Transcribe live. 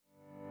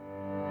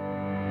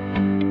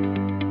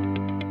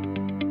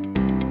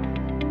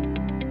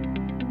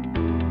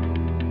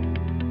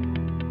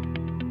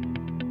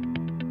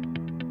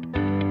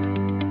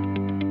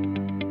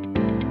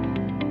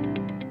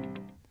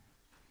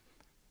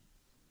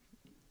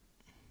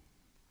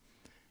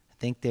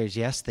think there's,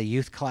 yes, the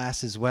youth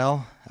class as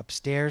well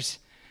upstairs.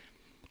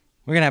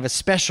 We're going to have a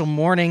special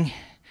morning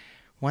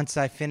once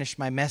I finish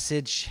my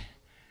message.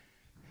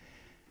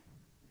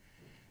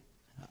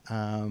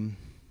 And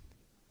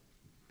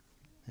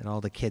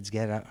all the kids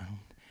get out.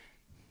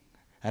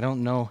 I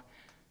don't know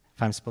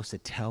if I'm supposed to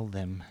tell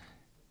them.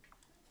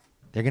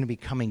 They're going to be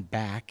coming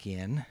back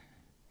in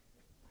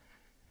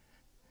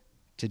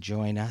to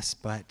join us,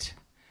 but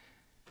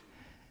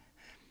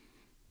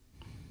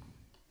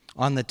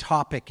on the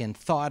topic and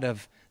thought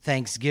of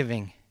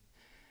Thanksgiving,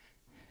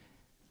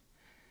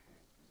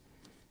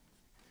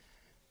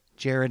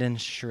 Jared and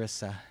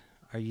Sharissa,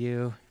 are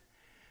you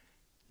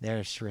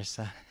there,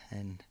 Sharissa?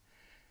 And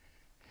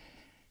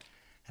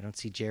I don't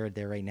see Jared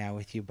there right now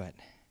with you, but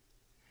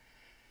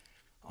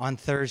on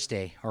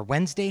Thursday or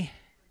Wednesday,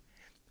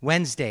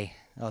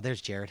 oh,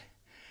 there's Jared.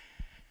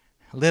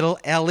 Little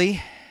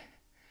Ellie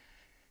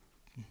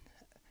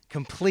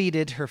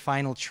completed her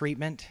final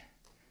treatment.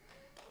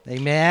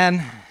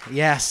 Amen.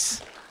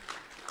 Yes.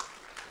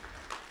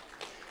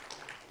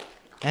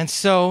 And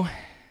so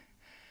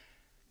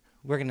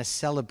we're going to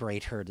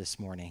celebrate her this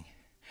morning.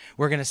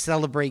 We're going to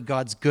celebrate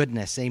God's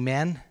goodness.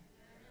 Amen.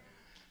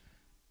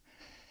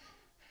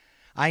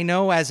 I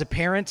know as a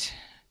parent,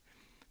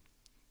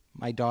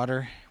 my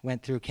daughter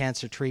went through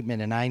cancer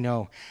treatment, and I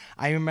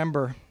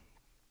remember,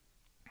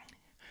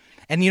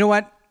 and you know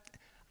what?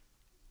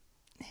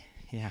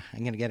 Yeah,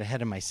 I'm going to get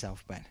ahead of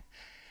myself, but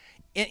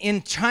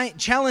in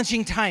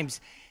challenging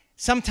times,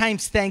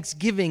 sometimes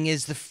Thanksgiving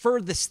is the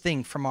furthest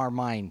thing from our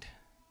mind.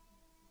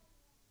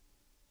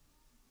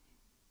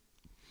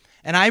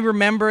 And I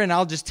remember, and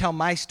I'll just tell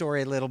my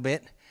story a little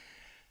bit.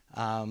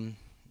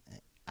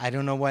 I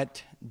don't know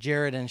what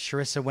Jared and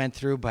Sharissa went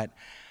through, but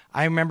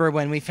I remember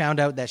when we found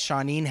out that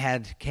Shawneen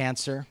had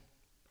cancer.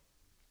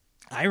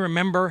 I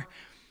remember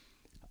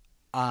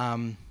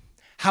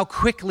how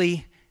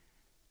quickly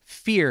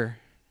fear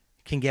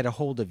can get a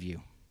hold of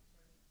you.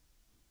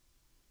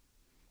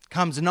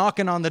 Comes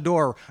knocking on the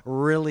door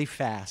really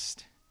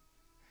fast.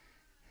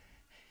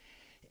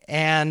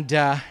 And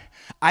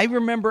I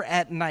remember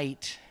at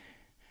night,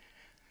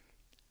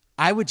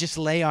 I would just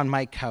lay on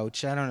my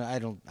couch.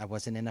 I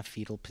wasn't in a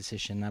fetal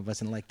position. I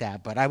wasn't like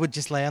that, but I would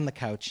just lay on the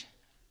couch.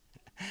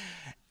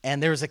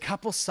 And there was a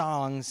couple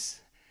songs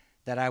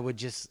that I would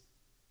just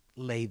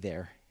lay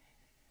there.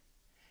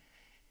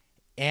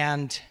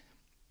 And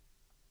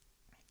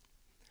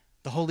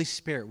the Holy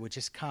Spirit would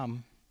just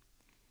come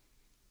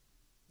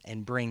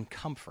and bring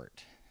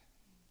comfort.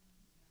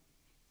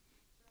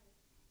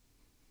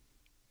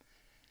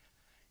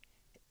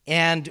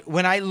 And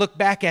when I look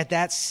back at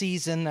that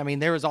season, I mean,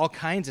 there was all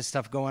kinds of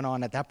stuff going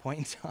on at that point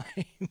in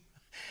time.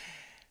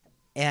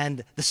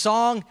 And the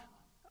song,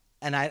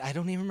 and I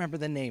don't even remember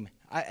the name.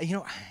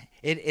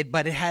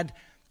 But it had,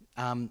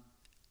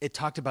 it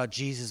talked about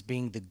Jesus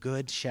being the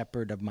good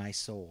shepherd of my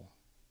soul.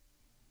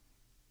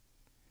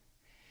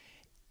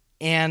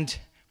 And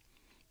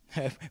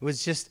it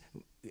was just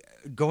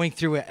going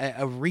through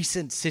a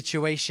recent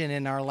situation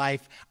in our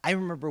life. I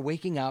remember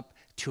waking up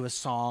to a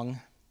song,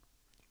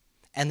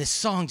 and this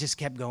song just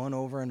kept going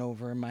over and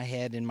over in my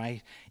head, in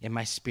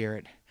my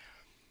spirit.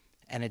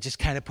 And it just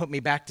kind of put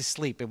me back to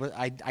sleep.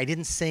 I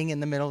didn't sing in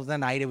the middle of the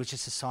night. It was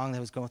just a song that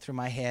was going through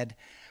my head.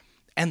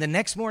 And the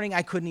next morning,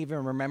 I couldn't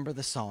even remember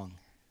the song.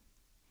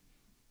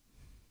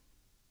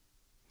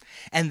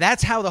 And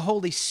that's how the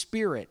Holy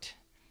Spirit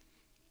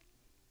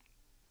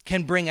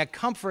can bring a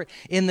comfort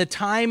in the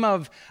time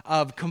of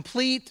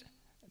complete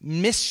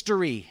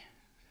mystery.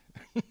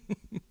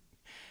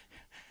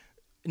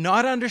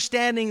 Not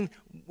understanding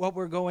what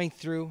we're going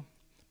through,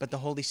 but the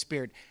Holy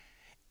Spirit.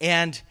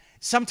 And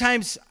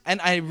sometimes, and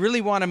I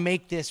really want to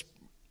make this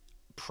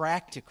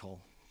practical.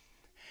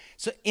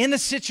 So in a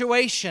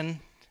situation,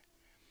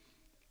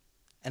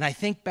 and I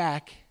think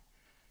back,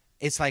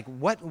 it's like,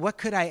 what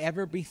could I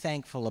ever be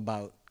thankful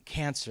about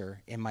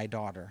cancer in my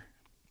daughter?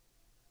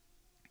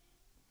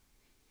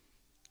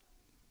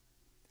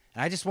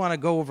 And I just want to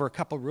go over a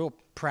couple real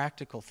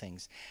practical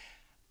things.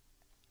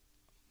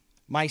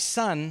 My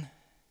son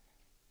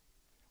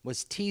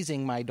was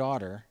teasing my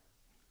daughter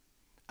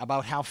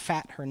about how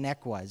fat her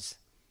neck was.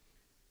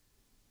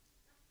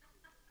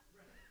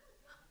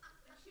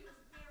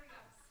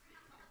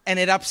 And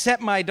it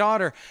upset my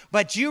daughter.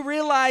 But you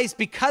realize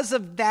because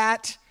of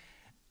that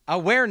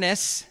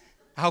awareness,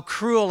 how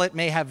cruel it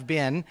may have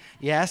been.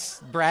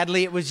 Yes,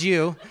 Bradley, it was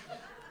you.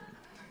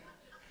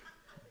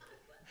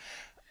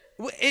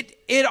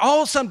 It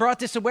all of a sudden brought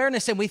this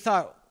awareness, and we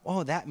thought,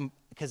 oh, that,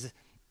 because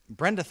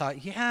Brenda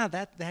thought, yeah,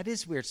 that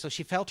is weird. So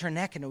she felt her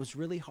neck, and it was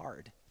really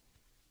hard.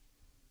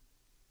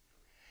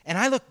 And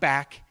I look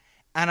back,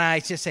 and I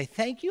just say,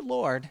 thank you,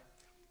 Lord,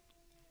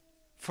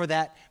 for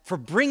that, for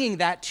bringing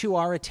that to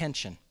our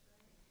attention.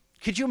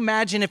 Could you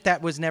imagine if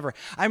that was never?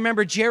 I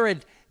remember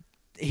Jared,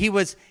 he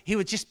was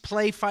just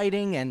play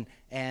fighting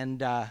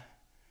and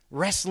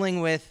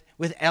wrestling with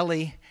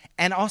Ellie,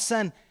 and all of a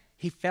sudden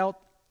he felt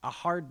a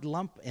hard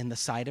lump in the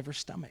side of her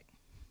stomach.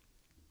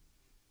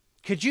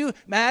 Could you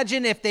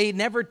imagine if they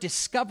never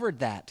discovered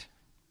that?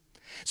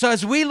 So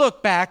as we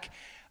look back,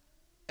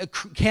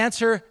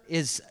 cancer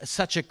is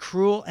such a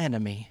cruel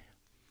enemy.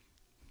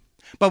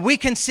 But we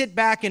can sit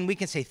back and we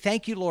can say,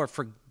 thank you, Lord,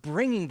 for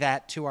bringing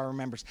that to our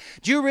remembrance.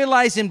 Do you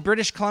realize in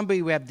British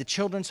Columbia we have the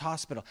Children's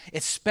Hospital?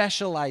 It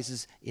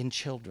specializes in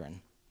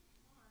children.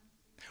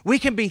 We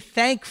can be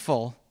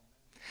thankful.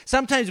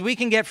 Sometimes we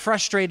can get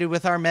frustrated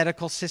with our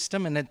medical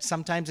system, and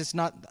sometimes it's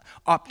not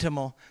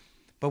optimal.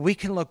 But we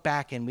can look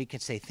back and we can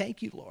say,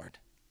 thank you, Lord.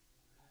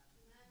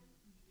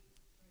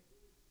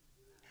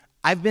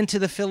 I've been to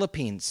the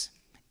Philippines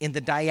in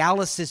the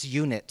dialysis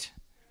unit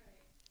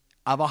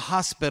of a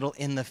hospital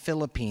in the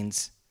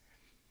Philippines.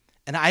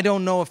 And I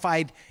don't know if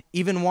I'd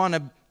even want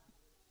to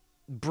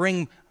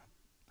bring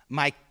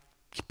my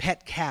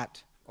pet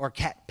cat or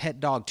pet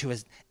dog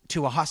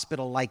to a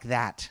hospital like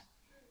that.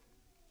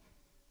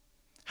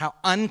 How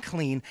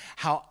unclean,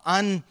 how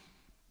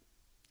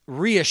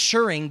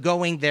unreassuring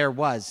going there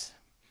was.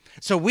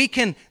 So we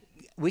can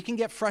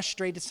get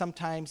frustrated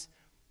sometimes,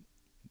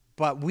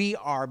 but we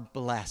are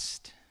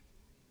blessed.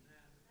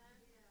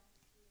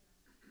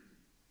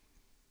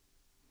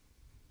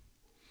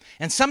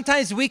 And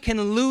sometimes we can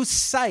lose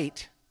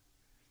sight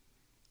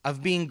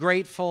of being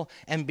grateful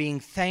and being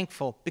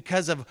thankful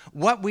because of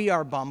what we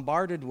are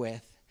bombarded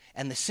with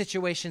and the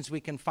situations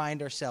we can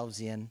find ourselves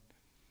in.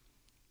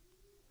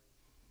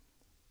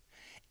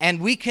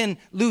 And we can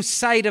lose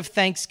sight of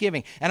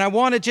thanksgiving. And I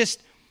want to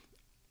just...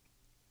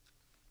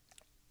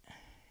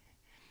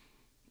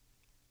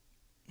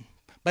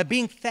 But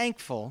being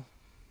thankful,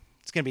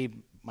 it's going to be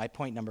my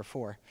point number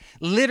 4,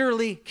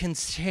 literally can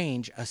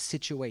change a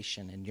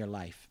situation in your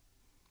life.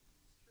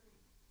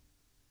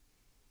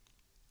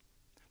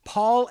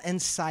 Paul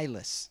and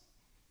Silas.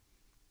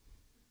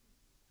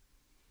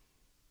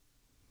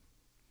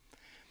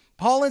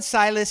 Paul and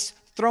Silas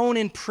thrown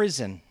in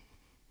prison.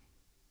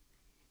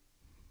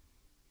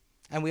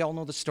 And we all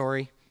know the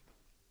story.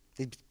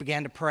 They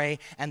began to pray,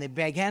 and they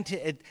began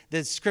to,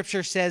 the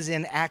scripture says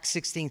in Acts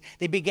 16,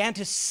 they began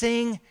to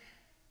sing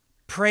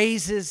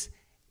praises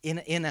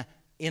in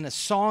a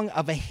song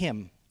of a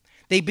hymn.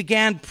 They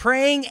began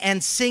praying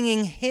and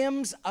singing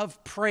hymns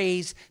of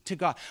praise to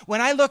God. When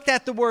I looked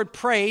at the word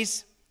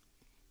praise,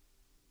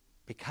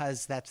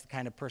 because that's the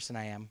kind of person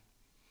I am,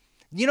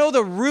 you know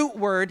the root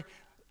word,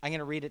 I'm going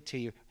to read it to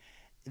you,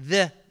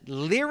 the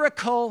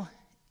lyrical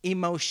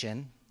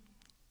emotion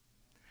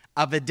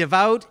of a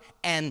devout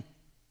and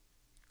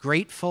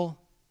grateful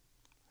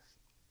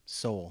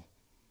soul.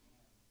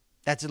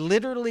 That's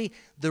literally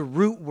the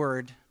root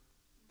word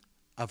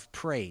of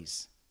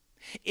praise.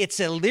 It's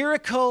a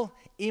lyrical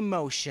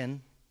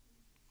emotion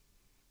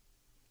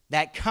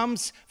that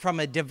comes from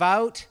a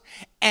devout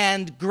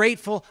and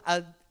grateful,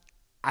 a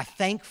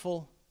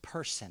thankful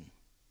person.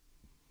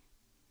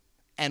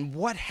 And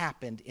what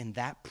happened in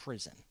that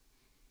prison?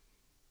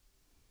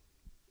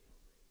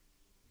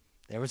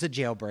 There was a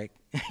jailbreak.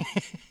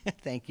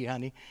 Thank you,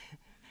 honey.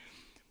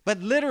 But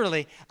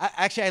literally,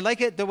 I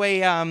like it the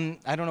way,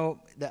 I don't know,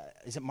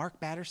 is it Mark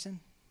Batterson?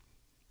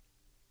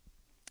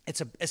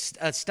 It's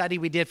a study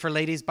we did for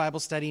ladies' Bible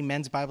study,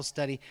 men's Bible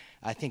study,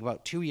 I think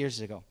about 2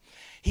 years ago.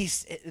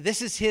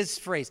 This is his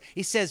phrase.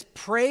 He says,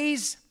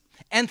 praise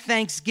and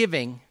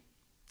thanksgiving,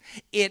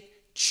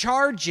 it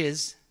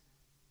charges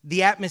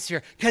the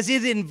atmosphere because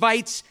it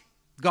invites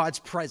God's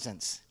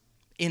presence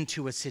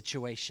into a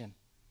situation.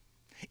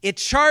 It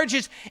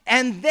charges,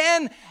 and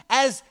then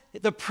as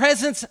the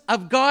presence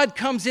of God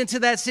comes into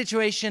that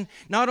situation,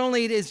 not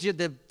only is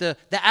the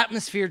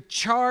atmosphere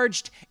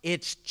charged,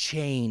 it's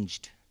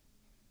changed.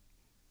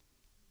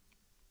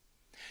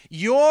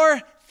 Your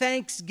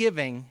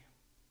thanksgiving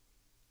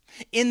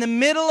in the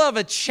middle of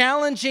a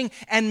challenging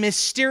and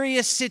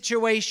mysterious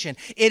situation,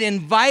 it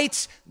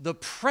invites the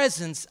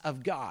presence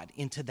of God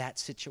into that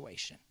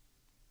situation.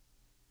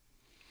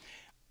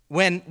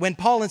 When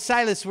Paul and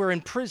Silas were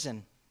in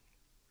prison,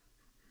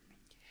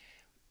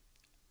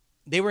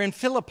 they were in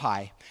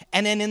Philippi.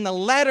 And then in the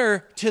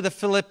letter to the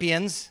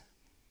Philippians,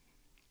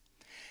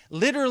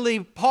 literally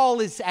Paul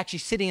is actually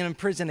sitting in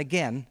prison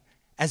again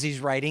as he's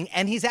writing.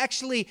 And he's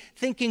actually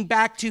thinking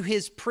back to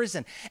his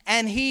prison.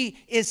 And he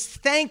is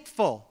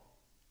thankful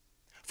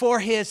for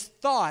his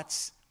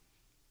thoughts.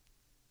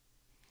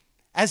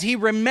 As he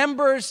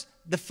remembers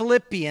the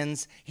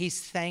Philippians,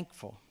 he's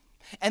thankful.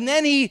 And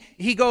then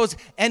he goes,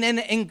 and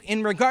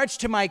in regards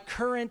to my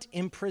current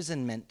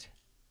imprisonment,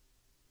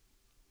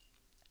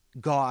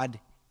 God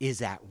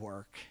is at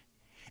work.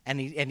 And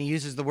he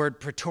uses the word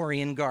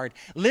Praetorian Guard.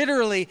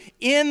 Literally,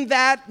 in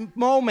that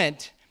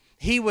moment,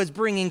 he was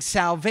bringing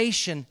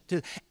salvation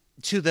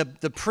to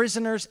the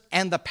prisoners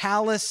and the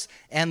palace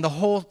and the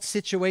whole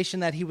situation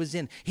that he was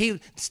in.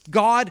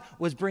 God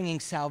was bringing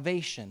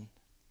salvation.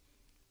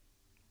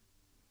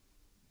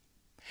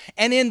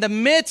 And in the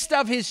midst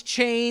of his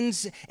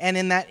chains and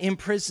in that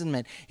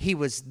imprisonment, he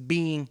was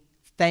being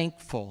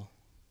thankful.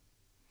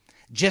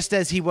 Just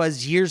as he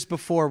was years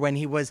before when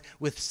he was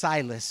with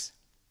Silas.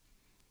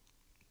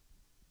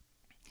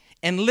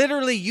 And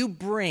literally you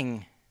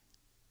bring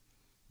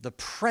the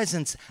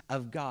presence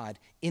of God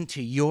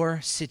into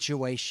your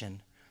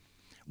situation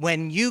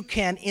when you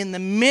can, in the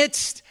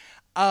midst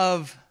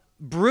of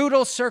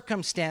brutal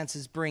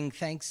circumstances, bring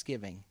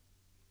thanksgiving.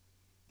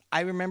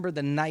 I remember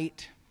the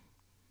night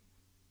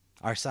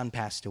our son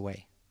passed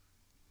away.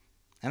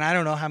 And I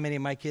don't know how many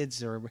of my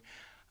kids are.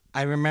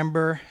 I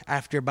remember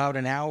after about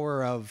an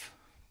hour of,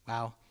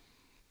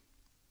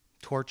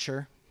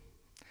 torture,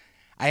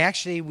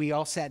 we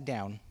all sat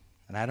down.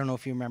 And I don't know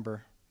if you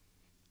remember,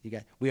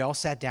 we all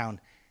sat down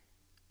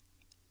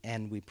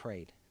and we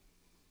prayed.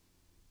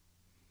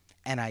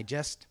 And I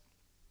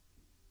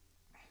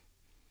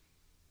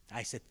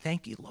said,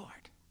 thank you,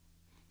 Lord,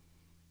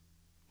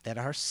 that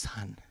our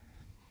son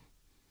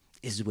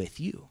is with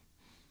you.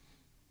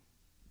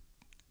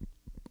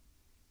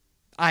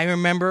 I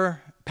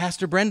remember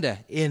Pastor Brenda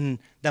in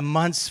the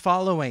months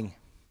following.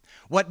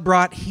 What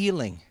brought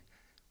healing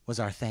was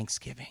our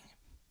thanksgiving.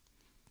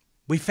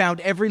 We found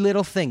every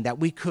little thing that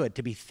we could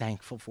to be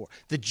thankful for.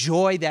 The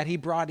joy that he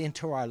brought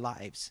into our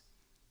lives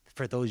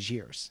for those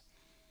years.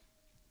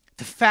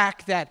 The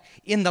fact that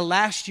in the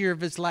last year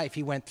of his life,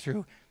 he went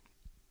through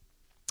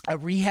a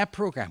rehab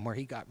program where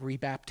he got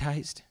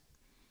rebaptized,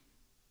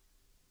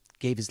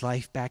 gave his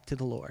life back to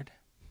the Lord.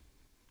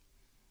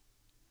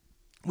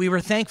 We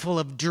were thankful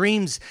of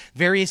dreams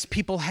various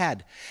people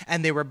had,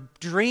 and they were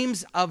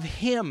dreams of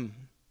him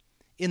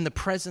in the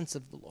presence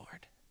of the Lord.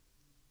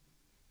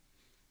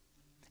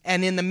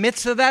 And in the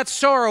midst of that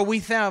sorrow, we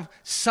found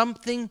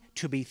something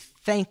to be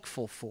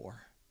thankful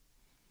for.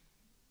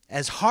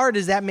 As hard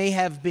as that may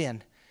have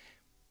been,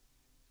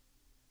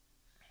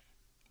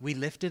 we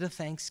lifted a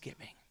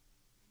thanksgiving,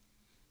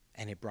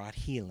 and it brought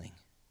healing.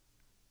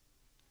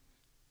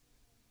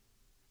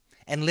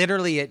 And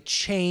literally, it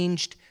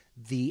changed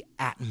the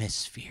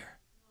atmosphere.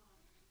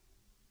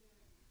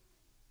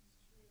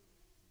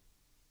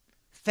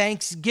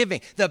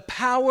 Thanksgiving, the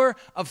power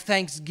of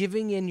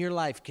thanksgiving in your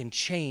life can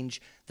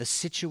change the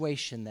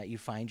situation that you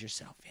find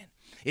yourself in.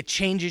 It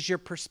changes your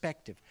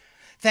perspective.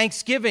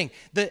 Thanksgiving,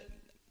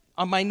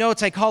 on my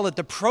notes I call it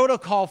the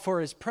protocol for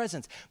his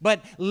presence,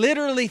 but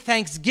literally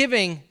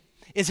thanksgiving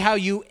is how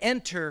you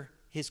enter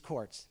his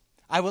courts.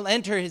 I will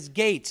enter his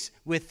gates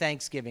with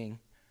thanksgiving.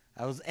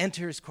 I will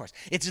enter his courts.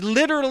 It's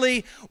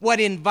literally what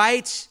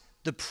invites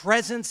the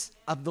presence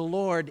of the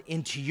Lord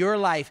into your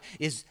life,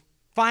 is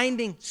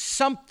finding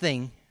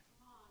something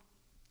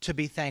to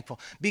be thankful.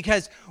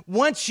 Because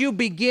once you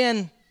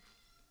begin,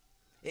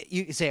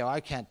 you say, I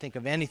can't think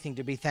of anything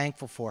to be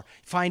thankful for.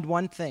 Find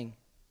one thing,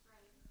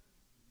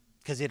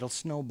 because it'll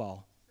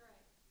snowball.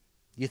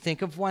 You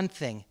think of one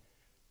thing,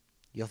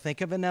 you'll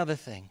think of another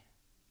thing.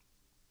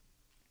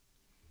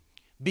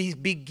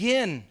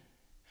 Begin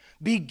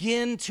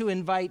to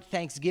invite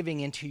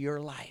thanksgiving into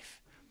your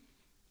life.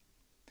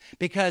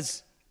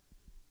 Because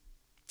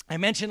I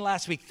mentioned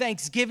last week,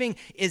 thanksgiving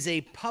is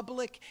a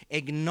public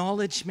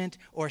acknowledgement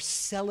or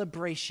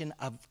celebration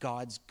of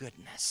God's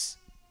goodness.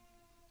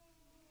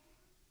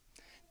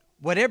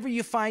 Whatever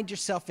you find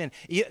yourself in,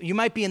 you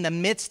might be in the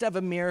midst of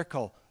a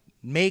miracle.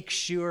 Make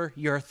sure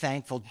you're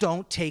thankful.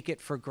 Don't take it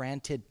for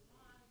granted.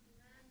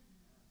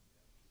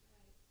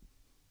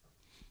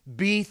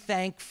 Be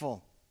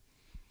thankful.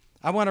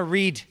 I want to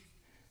read.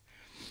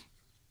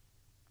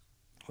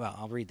 Well,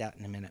 I'll read that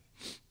in a minute.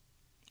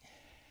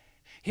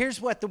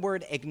 Here's what the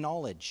word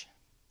acknowledge.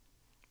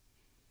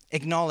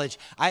 Acknowledge.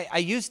 I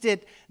used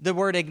the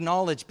word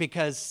acknowledge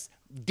because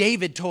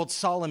David told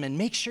Solomon,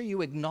 make sure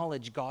you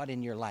acknowledge God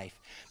in your life,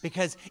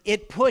 because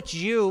it puts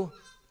you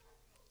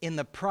in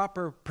the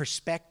proper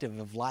perspective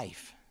of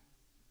life.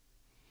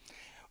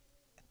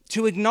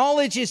 To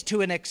acknowledge is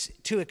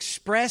to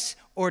express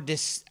or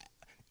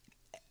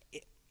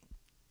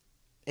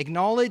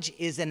acknowledge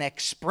is an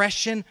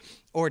expression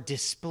or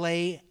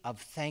display of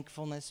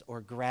thankfulness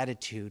or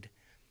gratitude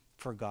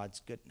for God's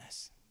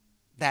goodness.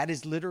 That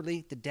is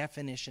literally the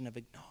definition of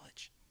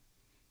acknowledge.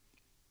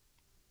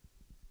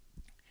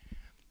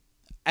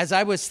 As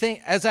I was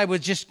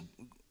just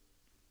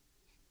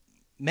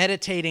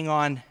meditating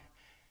on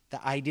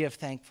the idea of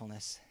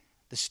thankfulness,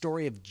 the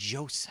story of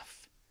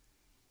Joseph.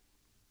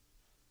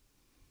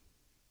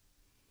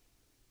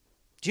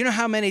 Do you know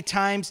how many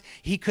times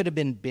he could have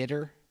been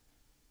bitter?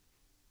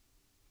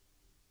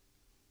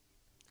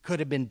 Could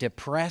have been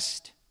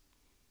depressed?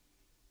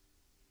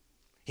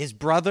 His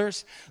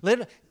brothers,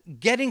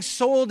 getting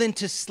sold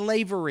into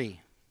slavery.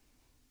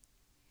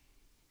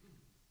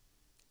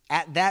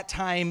 At that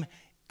time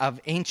of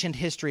ancient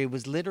history, it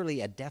was literally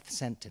a death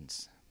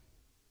sentence.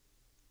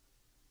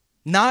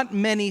 Not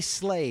many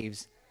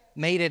slaves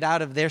made it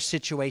out of their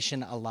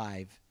situation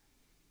alive,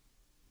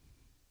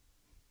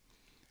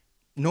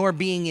 nor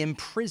being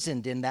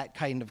imprisoned in that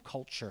kind of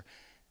culture.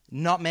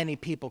 Not many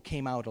people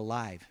came out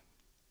alive.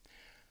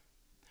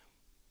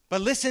 But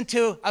listen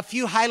to a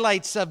few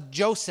highlights of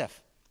Joseph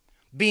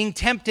being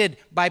tempted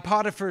by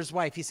Potiphar's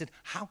wife. He said,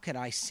 how could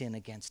I sin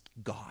against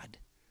God?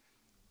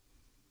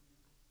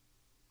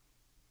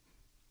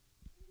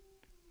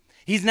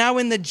 He's now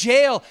in the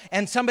jail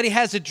and somebody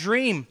has a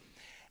dream.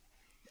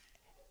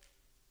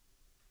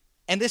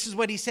 And this is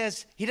what he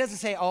says. He doesn't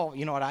say, oh,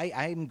 you know what,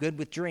 I'm good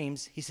with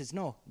dreams. He says,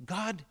 no,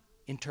 God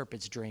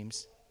interprets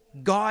dreams.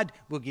 God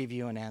will give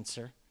you an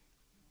answer.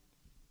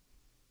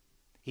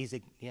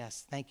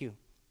 Yes, thank you,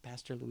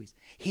 Pastor Luis.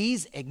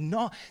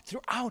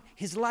 Throughout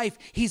his life,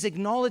 he's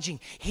acknowledging.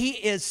 He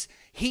is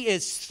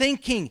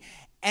thinking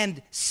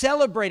and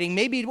celebrating,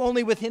 maybe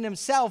only within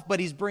himself, but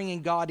he's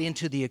bringing God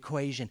into the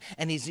equation,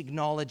 and he's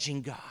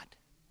acknowledging God.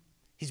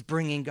 He's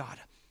bringing God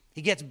up.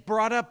 He gets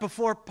brought up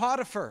before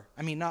Pharaoh.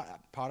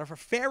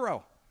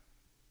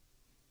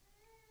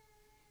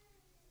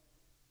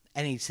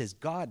 And he says,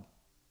 God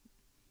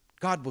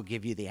will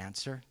give you the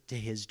answer to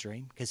his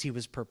dream, because he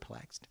was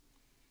perplexed.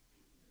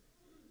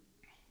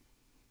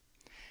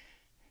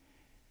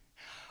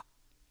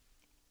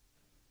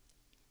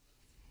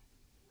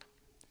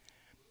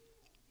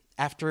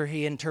 After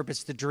he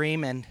interprets the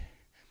dream, and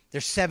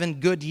there's 7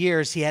 good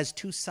years, he has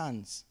 2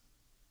 sons.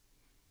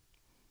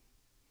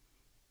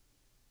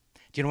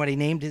 Do you know what he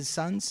named his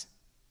sons?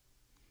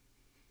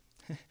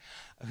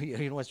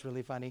 You know what's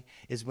really funny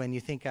is when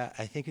you think, I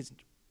think it's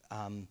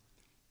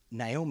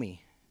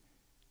Naomi.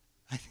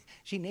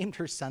 She named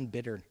her son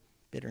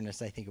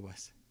Bitterness, I think it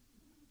was.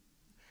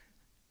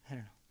 I don't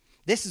know.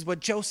 This is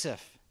what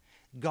Joseph,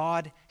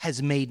 God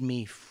has made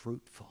me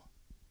fruitful.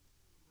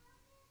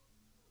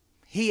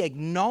 He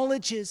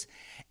acknowledges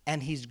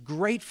and he's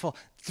grateful.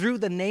 Through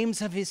the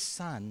names of his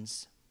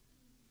sons,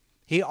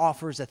 he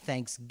offers a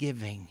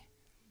thanksgiving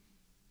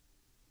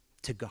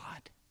to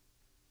God.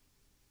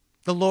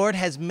 The Lord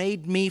has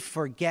made me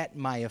forget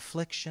my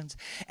afflictions,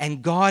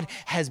 and God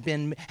has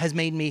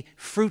made me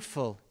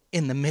fruitful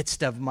in the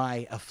midst of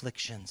my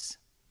afflictions.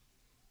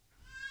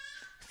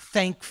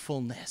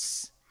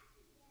 Thankfulness.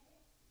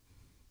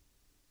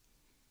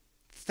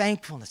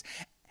 Thankfulness.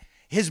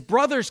 His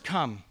brothers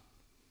come.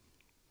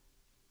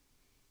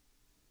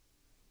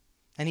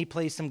 And he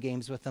plays some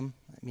games with them.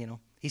 You know,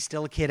 he's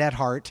still a kid at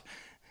heart.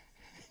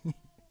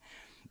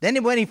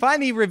 Then when he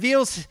finally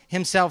reveals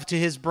himself to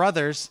his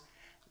brothers,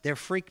 they're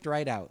freaked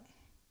right out.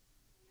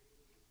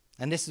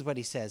 And this is what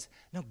he says.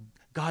 No,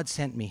 God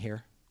sent me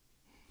here.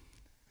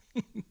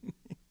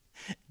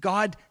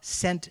 God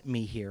sent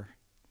me here.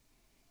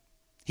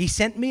 He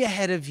sent me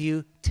ahead of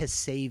you to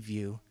save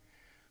you.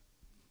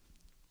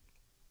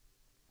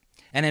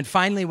 And then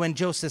finally, when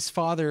Joseph's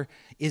father,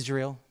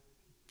 Israel,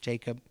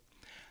 Jacob,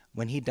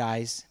 when he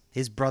dies,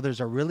 his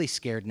brothers are really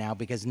scared now,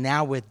 because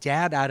now with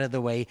dad out of the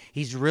way,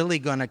 he's really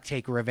going to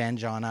take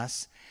revenge on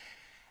us.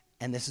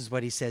 And this is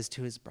what he says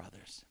to his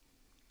brothers.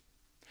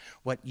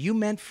 What you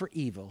meant for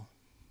evil,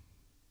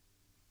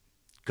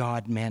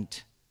 God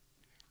meant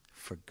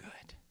for good.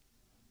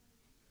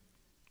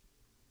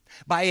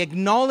 By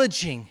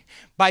acknowledging,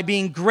 by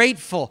being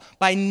grateful,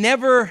 by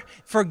never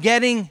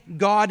forgetting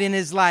God in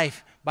his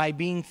life, by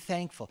being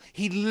thankful.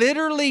 He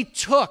literally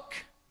took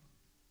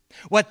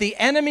what the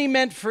enemy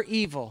meant for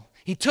evil.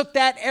 He took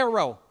that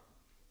arrow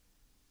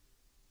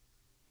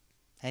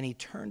and he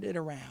turned it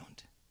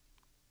around.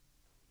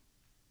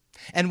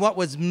 And what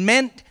was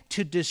meant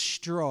to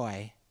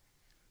destroy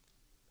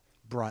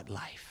brought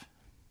life.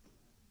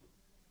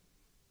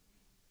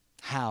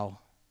 How?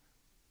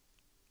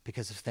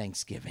 Because of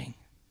thanksgiving,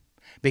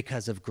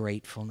 because of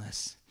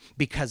gratefulness,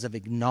 because of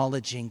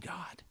acknowledging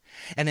God.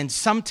 And then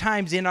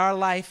sometimes in our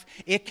life,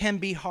 it can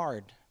be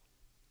hard.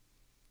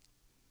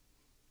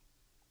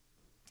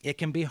 It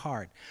can be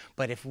hard.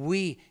 But if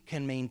we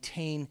can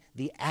maintain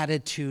the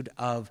attitude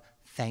of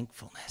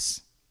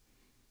thankfulness,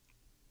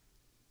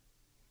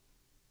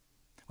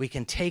 we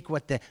can take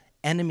what the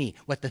enemy,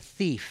 what the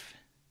thief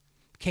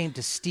came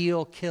to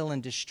steal, kill,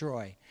 and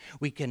destroy.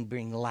 We can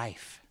bring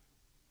life.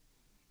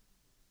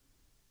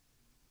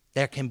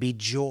 There can be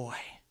joy.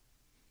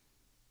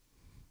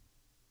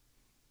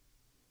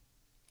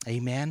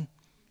 Amen?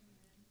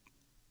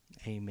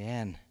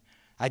 Amen.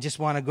 I just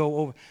want to go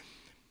over.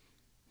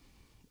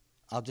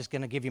 I'm just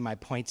going to give you my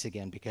points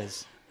again,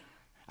 because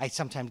I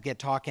sometimes get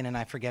talking and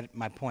I forget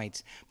my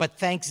points. But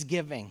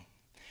thanksgiving.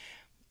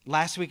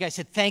 Last week I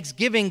said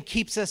thanksgiving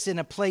keeps us in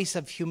a place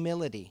of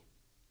humility.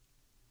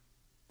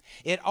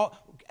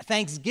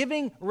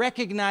 Thanksgiving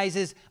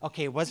recognizes,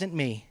 okay, it wasn't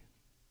me.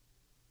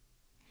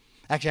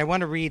 Actually, I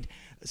want to read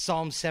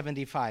Psalm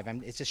 75.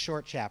 It's a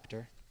short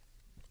chapter.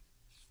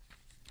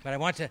 But I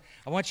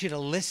want you to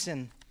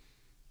listen.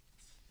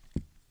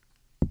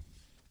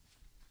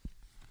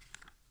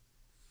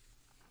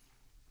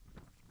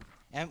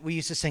 And we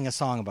used to sing a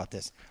song about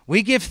this.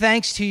 We give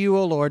thanks to you,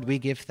 O Lord, we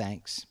give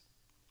thanks.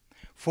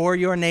 For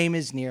your name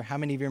is near. How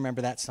many of you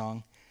remember that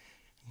song?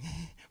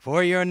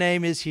 For your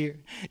name is here.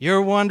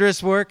 Your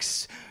wondrous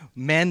works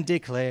men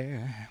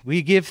declare.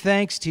 We give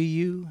thanks to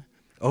you,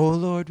 O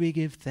Lord, we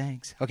give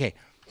thanks. Okay,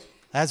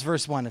 that's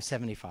verse 1 of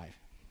 75.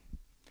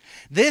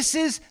 This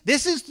is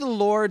the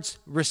Lord's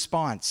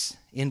response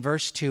in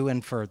verse 2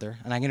 and further.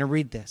 And I'm going to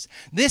read this.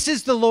 This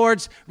is the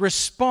Lord's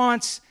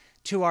response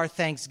to our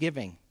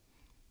thanksgiving.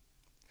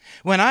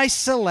 When I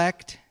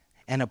select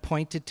an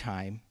appointed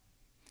time,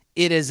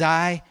 it is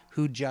I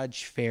who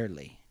judge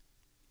fairly.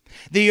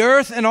 The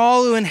earth and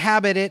all who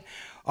inhabit it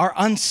are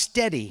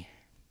unsteady.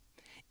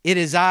 It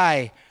is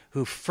I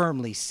who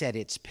firmly set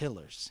its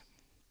pillars.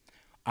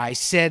 I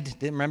said,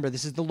 remember,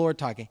 this is the Lord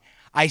talking.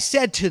 I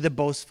said to the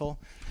boastful,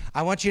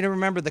 I want you to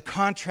remember the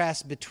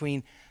contrast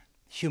between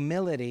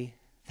humility,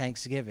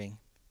 thanksgiving,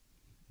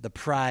 the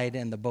pride,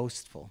 and the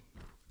boastful.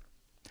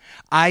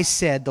 I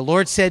said, the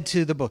Lord said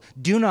to the boastful,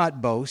 do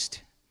not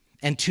boast,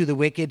 and to the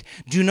wicked,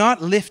 do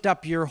not lift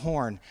up your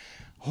horn.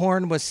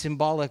 Horn was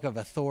symbolic of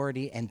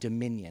authority and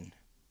dominion.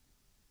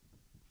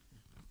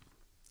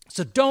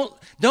 So don't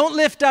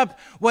lift up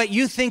what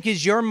you think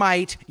is your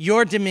might,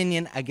 your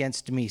dominion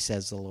against me,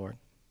 says the Lord.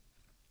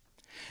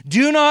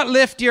 Do not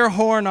lift your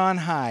horn on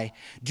high.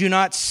 Do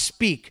not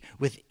speak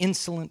with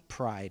insolent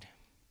pride.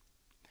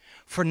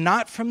 For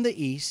not from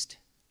the east,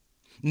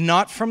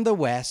 not from the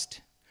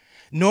west,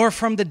 nor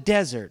from the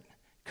desert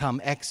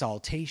come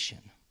exaltation.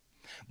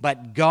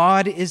 But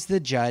God is the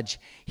judge.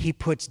 He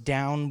puts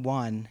down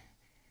one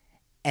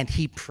and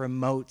he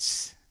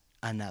promotes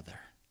another.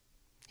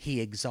 He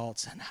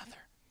exalts another.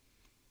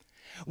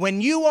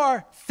 When you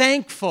are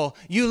thankful,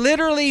 you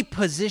literally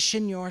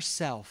position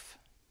yourself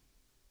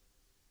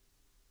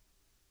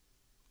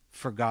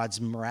for God's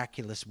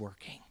miraculous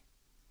working.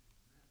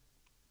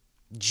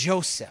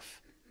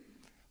 Joseph,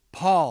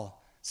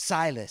 Paul,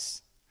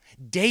 Silas,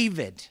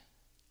 David.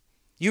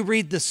 You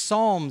read the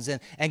Psalms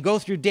and go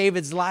through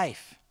David's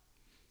life.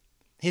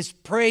 His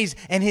praise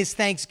and his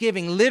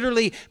thanksgiving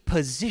literally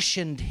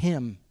positioned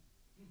him.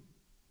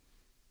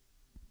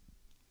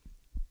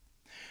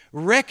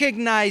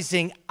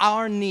 Recognizing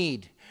our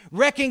need,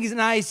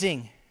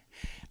 recognizing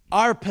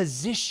our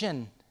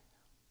position.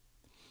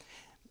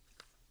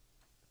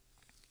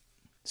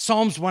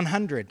 Psalms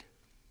 100.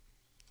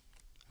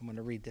 I'm going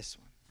to read this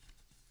one.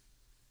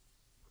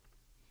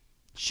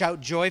 Shout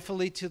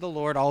joyfully to the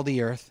Lord, all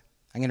the earth.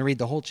 I'm going to read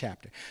the whole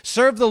chapter.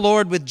 Serve the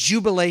Lord with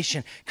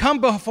jubilation. Come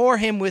before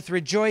him with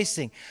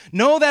rejoicing.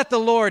 Know that the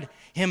Lord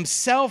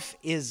himself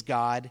is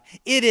God.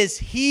 It is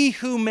he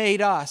who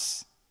made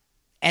us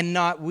and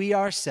not we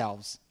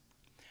ourselves.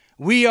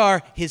 We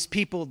are his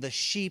people, the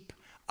sheep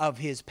of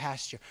his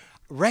pasture.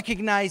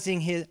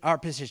 Recognizing our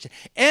position.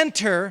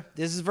 Enter,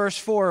 this is verse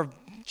 4 of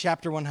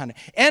chapter 100.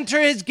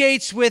 Enter his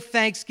gates with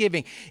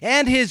thanksgiving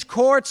and his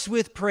courts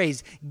with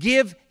praise.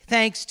 Give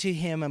thanks to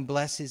him and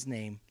bless his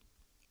name.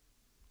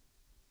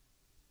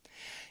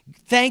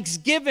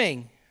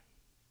 Thanksgiving.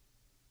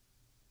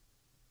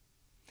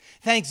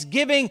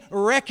 Thanksgiving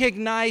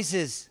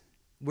recognizes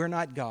we're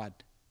not God.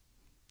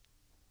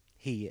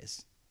 He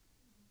is.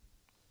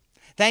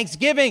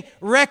 Thanksgiving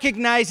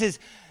recognizes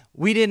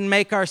we didn't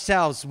make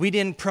ourselves. We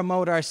didn't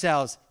promote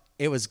ourselves.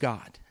 It was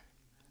God.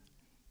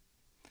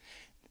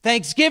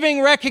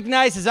 Thanksgiving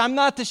recognizes I'm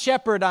not the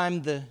shepherd,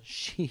 I'm the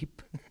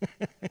sheep.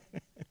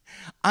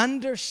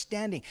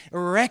 Understanding,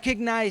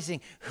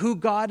 recognizing who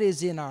God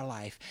is in our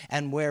life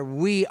and where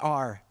we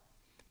are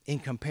in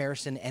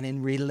comparison and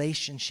in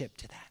relationship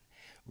to that.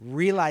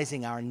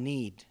 Realizing our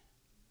need.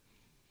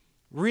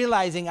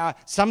 Realizing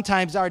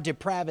sometimes our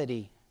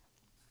depravity.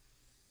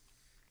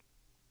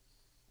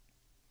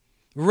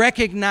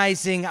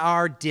 Recognizing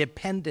our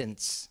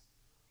dependence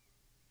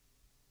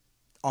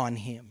on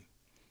him.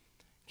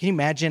 Can you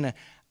imagine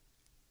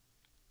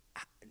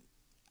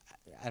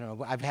I don't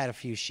know, I've had a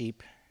few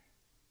sheep.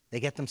 They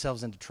get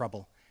themselves into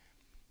trouble.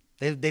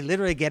 They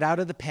literally get out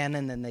of the pen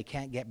and then they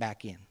can't get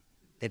back in.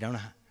 They don't know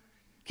how.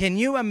 Can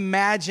you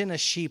imagine a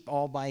sheep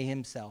all by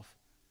himself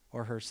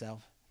or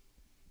herself?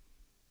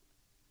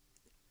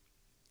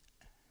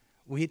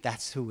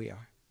 That's who we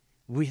are.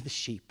 We're the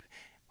sheep.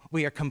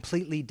 We are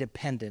completely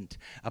dependent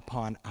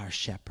upon our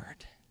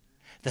shepherd,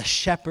 the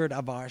shepherd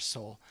of our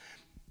soul.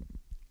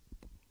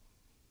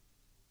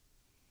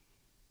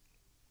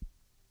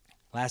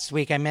 Last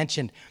week I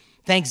mentioned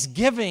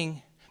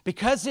Thanksgiving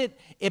because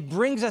it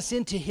brings us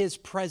into his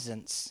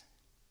presence.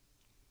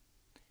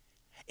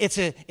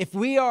 If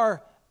we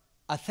are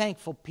a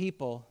thankful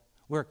people,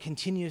 we're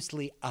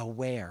continuously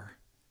aware.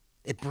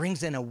 It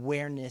brings an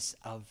awareness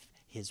of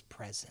his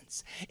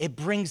presence. It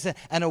brings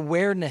an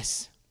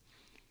awareness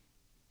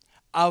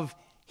of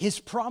his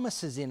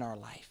promises in our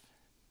life.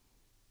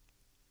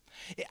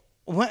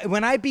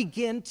 When I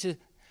begin to,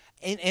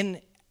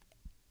 and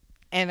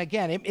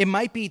again, it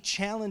might be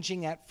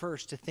challenging at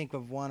first to think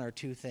of one or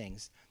two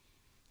things.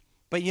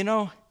 But you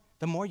know,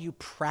 the more you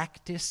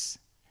practice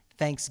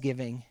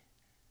thanksgiving,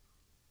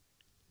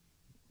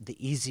 the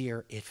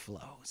easier it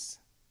flows.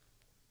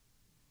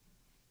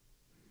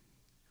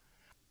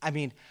 I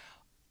mean,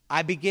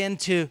 I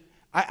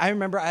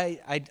remember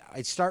I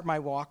start my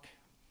walk.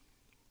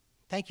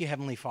 Thank you,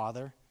 Heavenly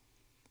Father.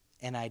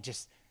 And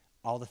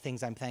all the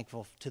things I'm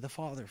thankful to the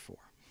Father for.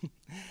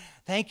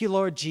 Thank you,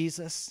 Lord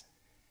Jesus.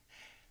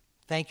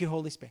 Thank you,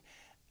 Holy Spirit.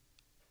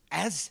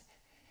 As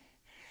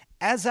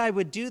I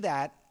would do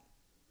that,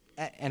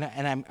 and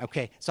I'm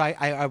okay. So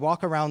I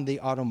walk around the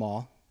auto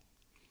mall,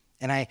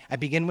 and I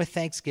begin with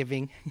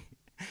Thanksgiving.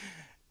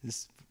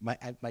 This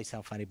might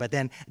sound funny, but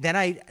then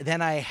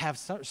I have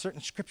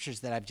certain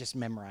scriptures that I've just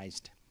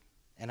memorized,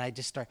 and I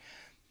just start.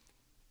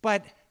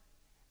 But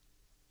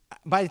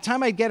by the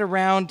time I get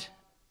around,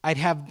 I'd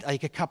have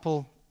like a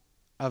couple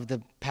of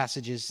the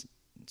passages.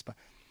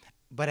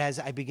 But as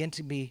I begin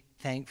to be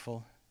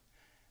thankful,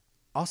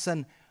 all of a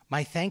sudden,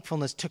 my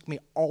thankfulness took me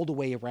all the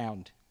way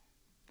around.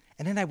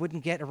 And then I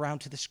wouldn't get around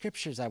to the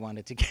scriptures I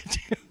wanted to get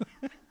to.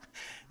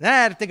 Then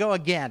I had to go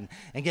again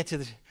and get to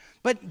the...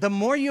 But the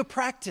more you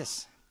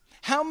practice,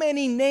 how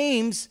many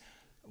names,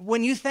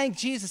 when you thank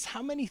Jesus,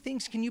 how many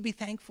things can you be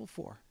thankful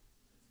for?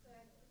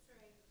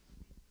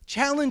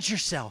 Challenge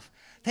yourself.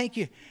 Thank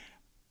you.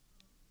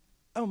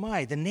 Oh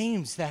my, the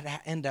names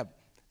that end up,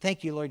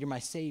 thank you, Lord, you're my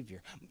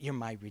Savior. You're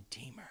my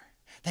Redeemer.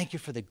 Thank you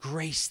for the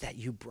grace that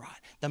you brought,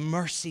 the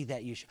mercy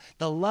that you showed,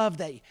 the love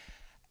that you,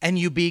 and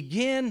you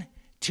begin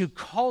to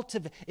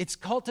cultivate. It's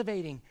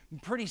cultivating.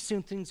 Pretty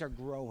soon things are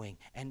growing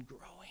and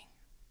growing.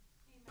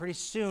 Pretty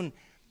soon,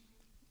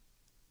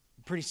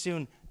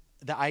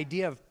 the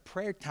idea of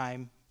prayer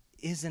time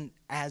isn't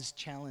as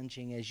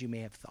challenging as you may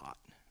have thought.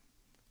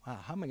 Wow,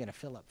 how am I going to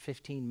fill up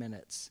 15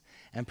 minutes?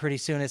 And pretty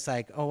soon it's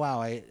like, oh,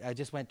 wow, I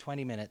just went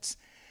 20 minutes.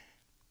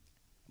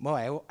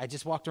 Boy, I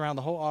just walked around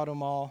the whole auto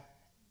mall,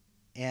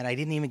 and I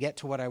didn't even get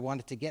to what I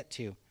wanted to get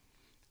to.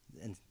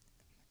 And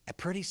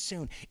pretty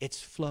soon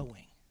it's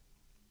flowing.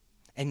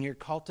 And you're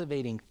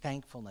cultivating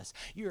thankfulness.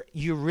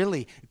 You're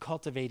really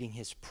cultivating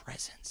his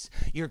presence.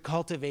 You're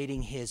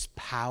cultivating his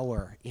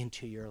power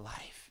into your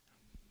life.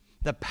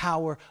 The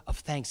power of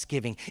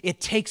thanksgiving.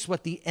 It takes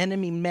what the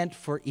enemy meant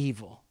for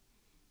evil.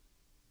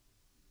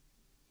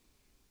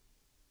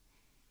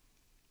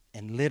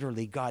 And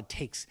literally, God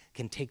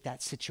can take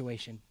that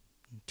situation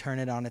and turn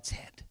it on its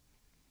head.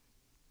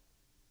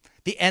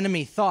 The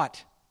enemy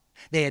thought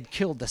they had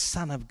killed the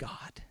Son of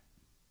God.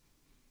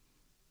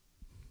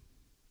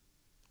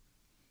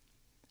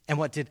 And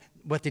what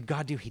did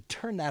God do? He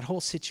turned that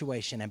whole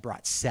situation and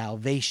brought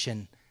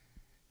salvation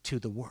to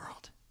the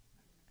world.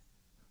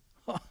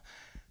 Oh.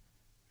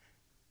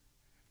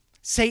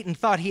 Satan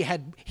thought he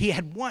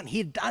had won. He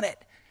had done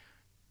it.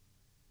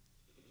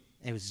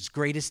 It was his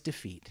greatest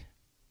defeat.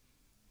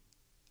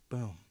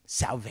 Boom.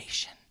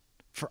 Salvation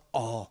for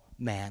all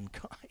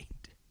mankind.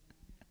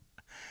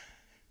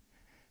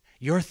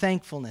 Your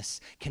thankfulness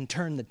can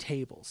turn the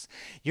tables.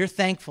 Your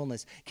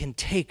thankfulness can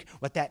take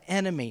what that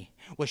enemy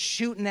was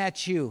shooting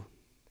at you.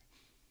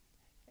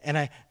 And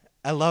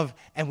I love,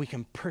 and we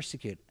can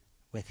persecute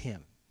with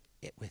him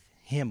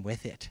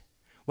with it.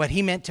 What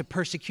he meant to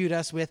persecute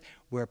us with,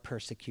 we're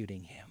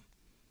persecuting him.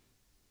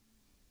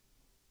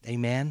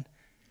 Amen?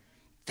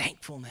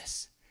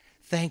 Thankfulness.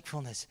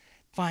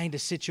 Find a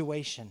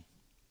situation.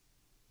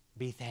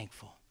 Be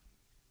thankful.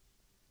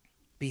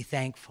 Be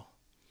thankful.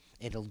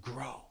 It'll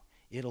grow.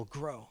 It'll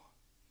grow.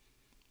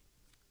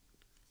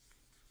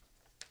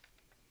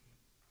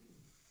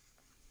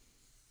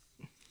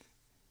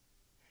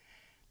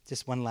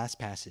 Just one last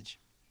passage.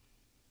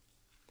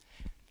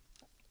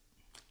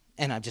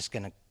 And I'm just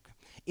going to...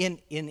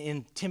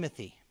 In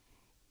Timothy,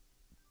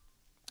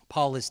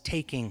 Paul is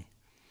talking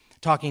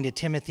to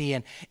Timothy,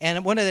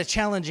 and one of the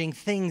challenging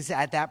things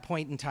at that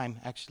point in time,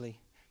 actually,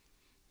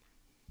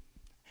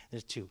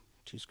 there's two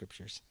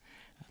scriptures.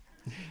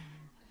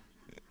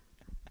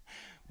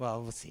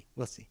 Well, we'll see.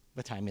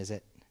 What time is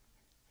it?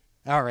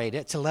 All right,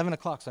 it's 11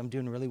 o'clock, so I'm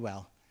doing really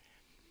well.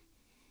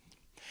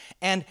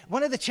 And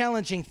one of the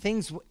challenging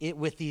things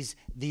with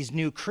these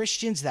new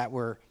Christians that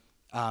were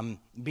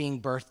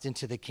being birthed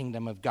into the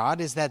kingdom of God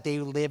is that they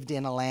lived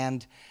in a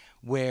land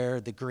where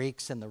the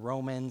Greeks and the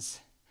Romans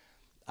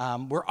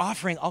were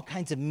offering all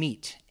kinds of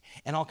meat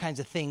and all kinds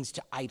of things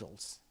to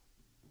idols.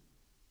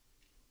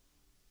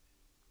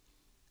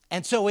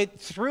 And so it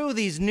threw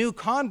these new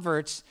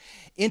converts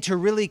into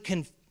really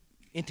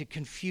into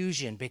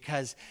confusion,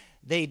 because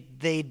they'd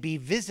be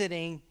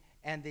visiting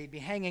and they'd be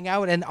hanging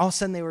out, and all of a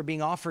sudden they were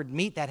being offered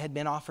meat that had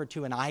been offered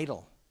to an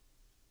idol.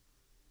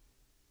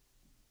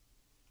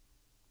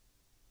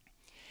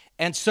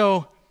 And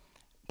so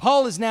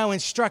Paul is now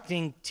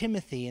instructing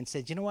Timothy and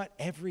said, you know what?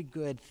 Every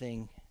good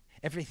thing,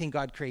 everything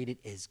God created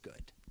is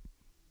good.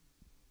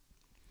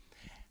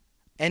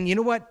 And you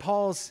know what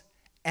Paul's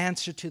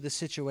answer to the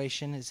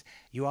situation is?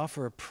 You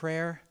offer a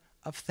prayer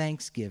of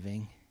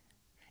thanksgiving,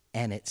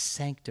 and it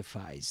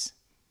sanctifies.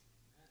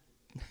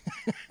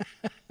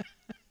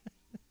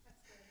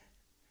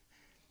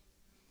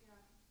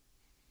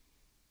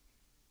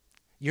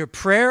 Your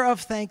prayer of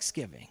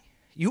thanksgiving.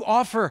 You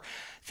offer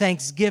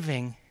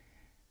thanksgiving,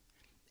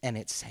 and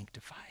it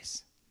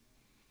sanctifies.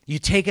 You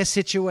take a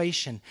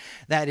situation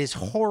that is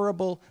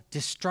horrible,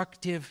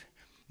 destructive,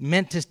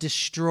 meant to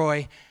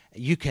destroy.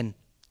 You can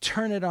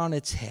turn it on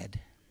its head,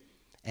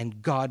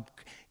 and God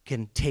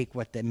can take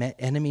what the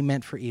enemy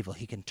meant for evil.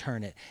 He can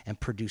turn it and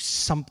produce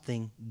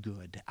something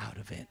good out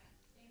of it.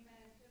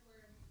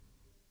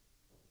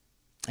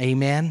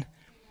 Amen.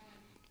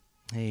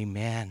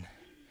 Amen.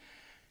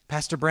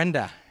 Pastor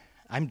Brenda,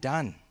 I'm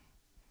done.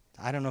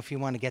 I don't know if you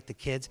want to get the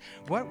kids.